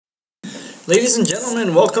Ladies and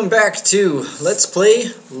gentlemen, welcome back to Let's Play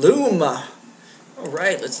Loom.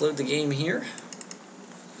 Alright, let's load the game here.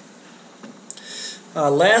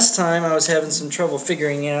 Last time I was having some trouble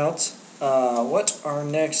figuring out what our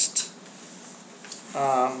next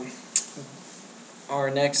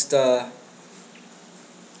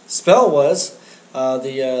spell was.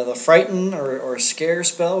 The frighten or scare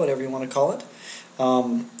spell, whatever you want to call it.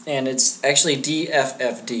 And it's actually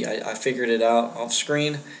DFFD. I figured it out off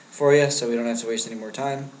screen for you, so we don't have to waste any more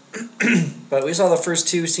time. But we saw the first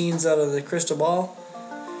two scenes out of the crystal ball.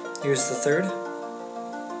 Here's the third.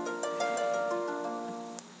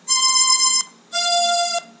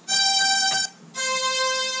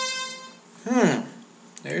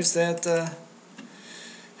 There's that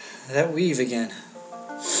weave again.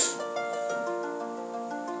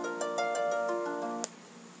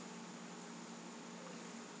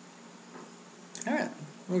 Alright,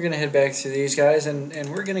 we're going to head back to these guys, and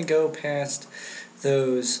we're going to go past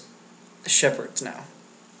those shepherds now.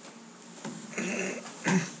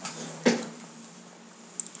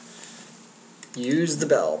 Use the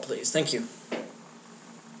bell, please. Thank you.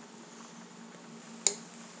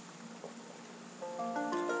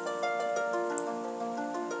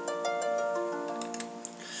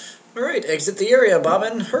 Alright, exit the area,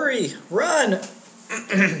 Bobbin. Hurry! Run!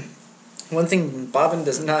 One thing Bobbin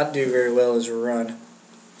does not do very well is run.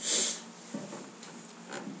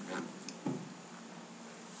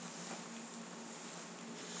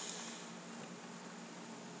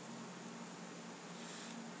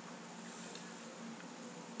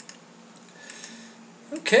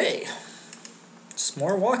 Okay. Just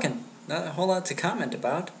more walking. Not a whole lot to comment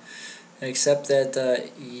about. Except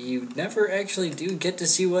that you never actually do get to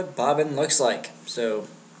see what Bobbin looks like. So,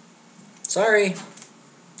 sorry.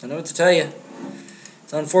 Don't know what to tell you.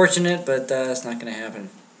 It's unfortunate, but it's not going to happen.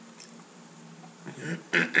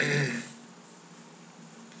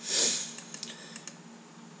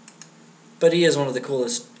 But he is one of the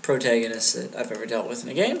coolest protagonists that I've ever dealt with in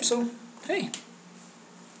a game, so hey.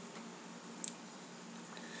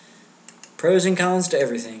 Pros and cons to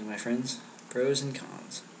everything, my friends. Pros and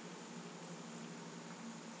cons.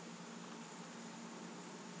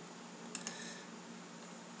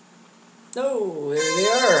 Oh, there they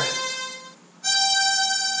are.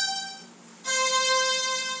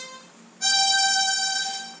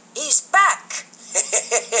 He's back.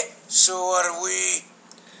 So are we.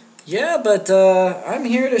 Yeah, but I'm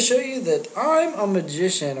here to show you that I'm a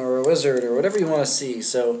magician or a wizard or whatever you want to see.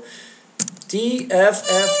 So,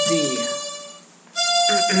 DFFD.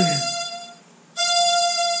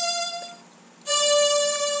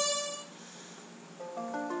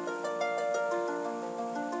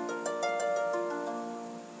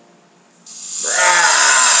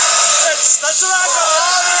 It's the Dracothuban!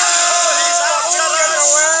 He's out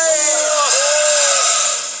away!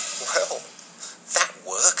 Well, that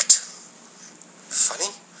worked.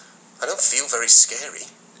 Funny. I don't feel very scary.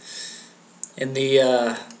 In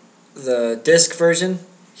the disc version,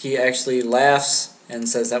 he actually laughs and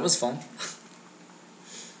says that was fun.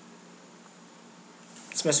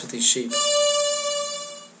 Let's mess with these sheep.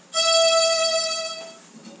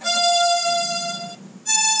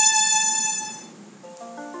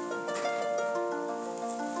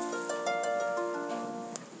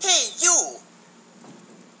 Hey, you!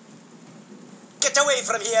 Get away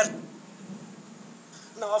from here!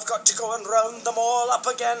 Now I've got to go and round them all up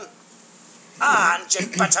again. And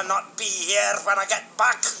you'd better not be here when I get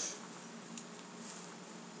back.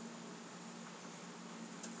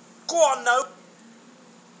 Go on now.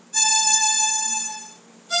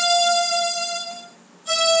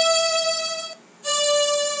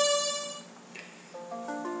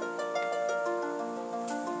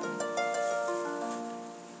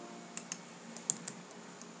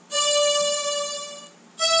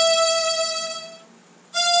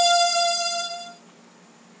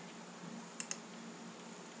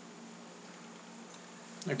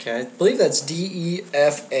 Okay, I believe that's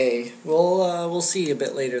DEFA. We'll see a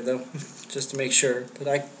bit later though, just to make sure. But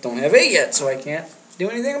I don't have A yet, so I can't do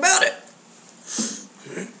anything about it.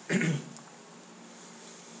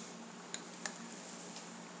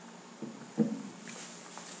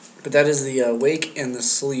 But that is the wake and the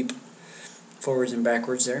sleep, forwards and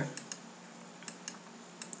backwards there.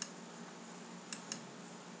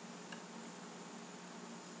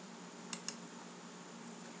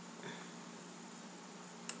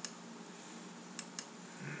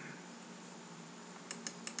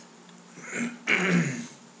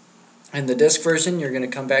 In the disc version, you're going to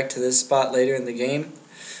come back to this spot later in the game.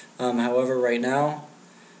 However, right now,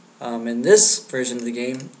 in this version of the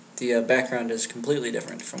game, the background is completely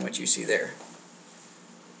different from what you see there.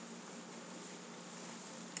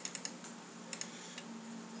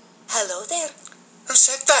 there. Who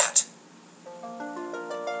said that?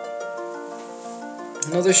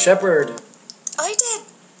 Another shepherd. I did.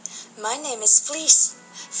 My name is Fleece,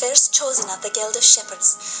 first chosen of the Guild of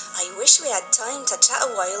Shepherds. I wish we had time to chat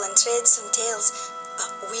a while and trade some tales,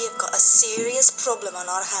 but we have got a serious problem on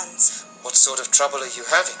our hands. What sort of trouble are you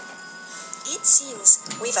having? It seems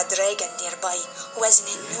we've a dragon nearby who has an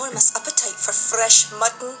enormous appetite for fresh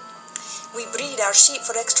mutton. We breed our sheep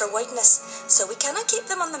for extra whiteness, so we cannot keep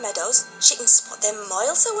them on the meadows. She can spot them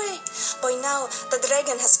miles away. By now, the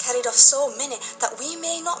dragon has carried off so many that we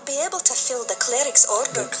may not be able to fill the cleric's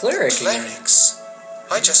order. The cleric. Clerics?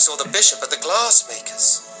 I just saw the bishop at the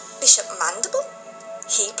glassmakers. Bishop Mandible?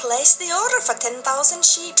 He placed the order for 10,000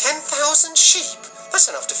 sheep. 10,000 sheep? That's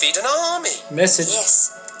enough to feed an army. Message.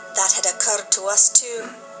 Yes, that had occurred to us too.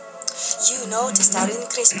 You noticed our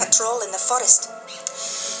increased patrol in the forest.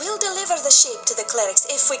 We'll deliver the sheep to the clerics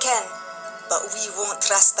if we can, but we won't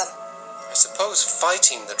trust them. I suppose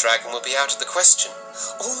fighting the dragon will be out of the question.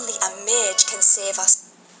 Only a mage can save us.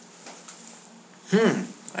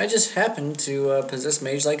 I just happen to possess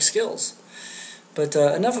mage-like skills. But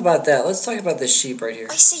enough about that. Let's talk about this sheep right here.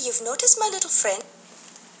 I see you've noticed my little friend.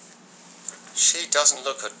 She doesn't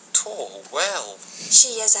look at all well.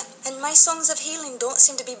 She isn't, and my songs of healing don't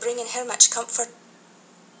seem to be bringing her much comfort.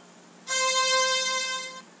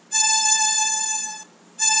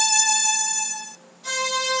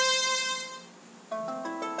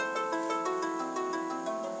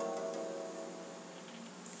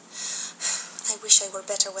 I wish I were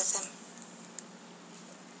better with him.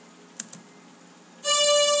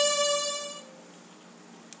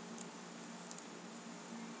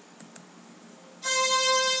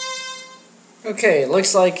 Okay,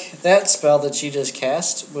 looks like that spell that she just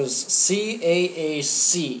cast was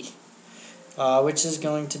CAAC, which is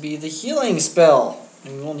going to be the healing spell,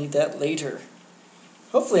 and we'll need that later.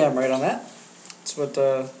 Hopefully I'm right on that. That's what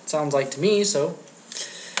it sounds like to me, so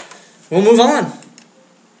we'll move on.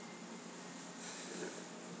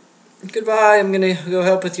 Goodbye, I'm going to go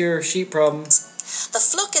help with your sheep problems. The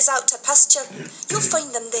flock is out to pasture. You'll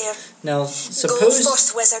find them there. Now, Go suppose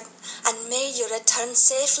forth, wizard, and may you return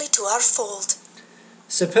safely to our fold.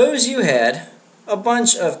 you had a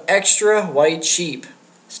bunch of extra white sheep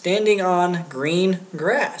standing on green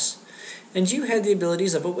grass, and you had the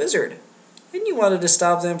abilities of a wizard, and you wanted to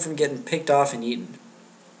stop them from getting picked off and eaten.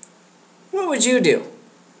 What would you do?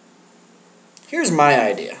 Here's my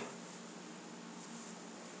idea.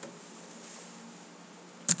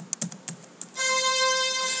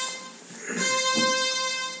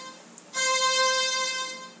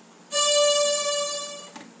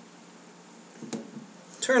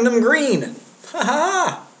 Turn them green. Ha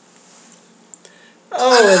ha.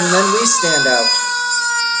 Oh, and then we stand out.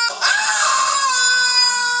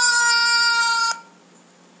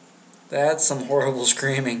 That's some horrible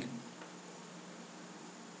screaming.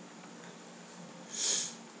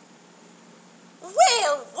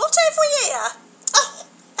 Well, what have we here? Oh,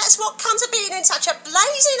 that's what comes of being in such a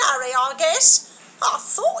blazing hurry, I guess. I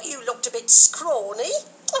thought you looked a bit scrawny.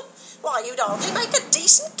 Oh, why, you'd hardly make a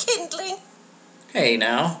decent kindling. Hey,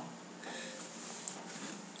 now.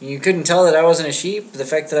 You couldn't tell that I wasn't a sheep? The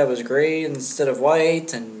fact that I was gray instead of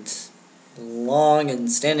white and long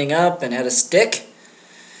and standing up and had a stick?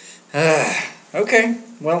 Okay,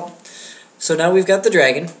 well, so now we've got the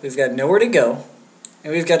dragon, we've got nowhere to go,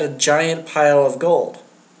 and we've got a giant pile of gold.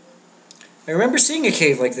 I remember seeing a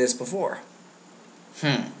cave like this before.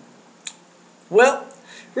 Well,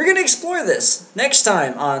 we're going to explore this next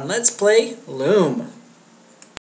time on Let's Play Loom.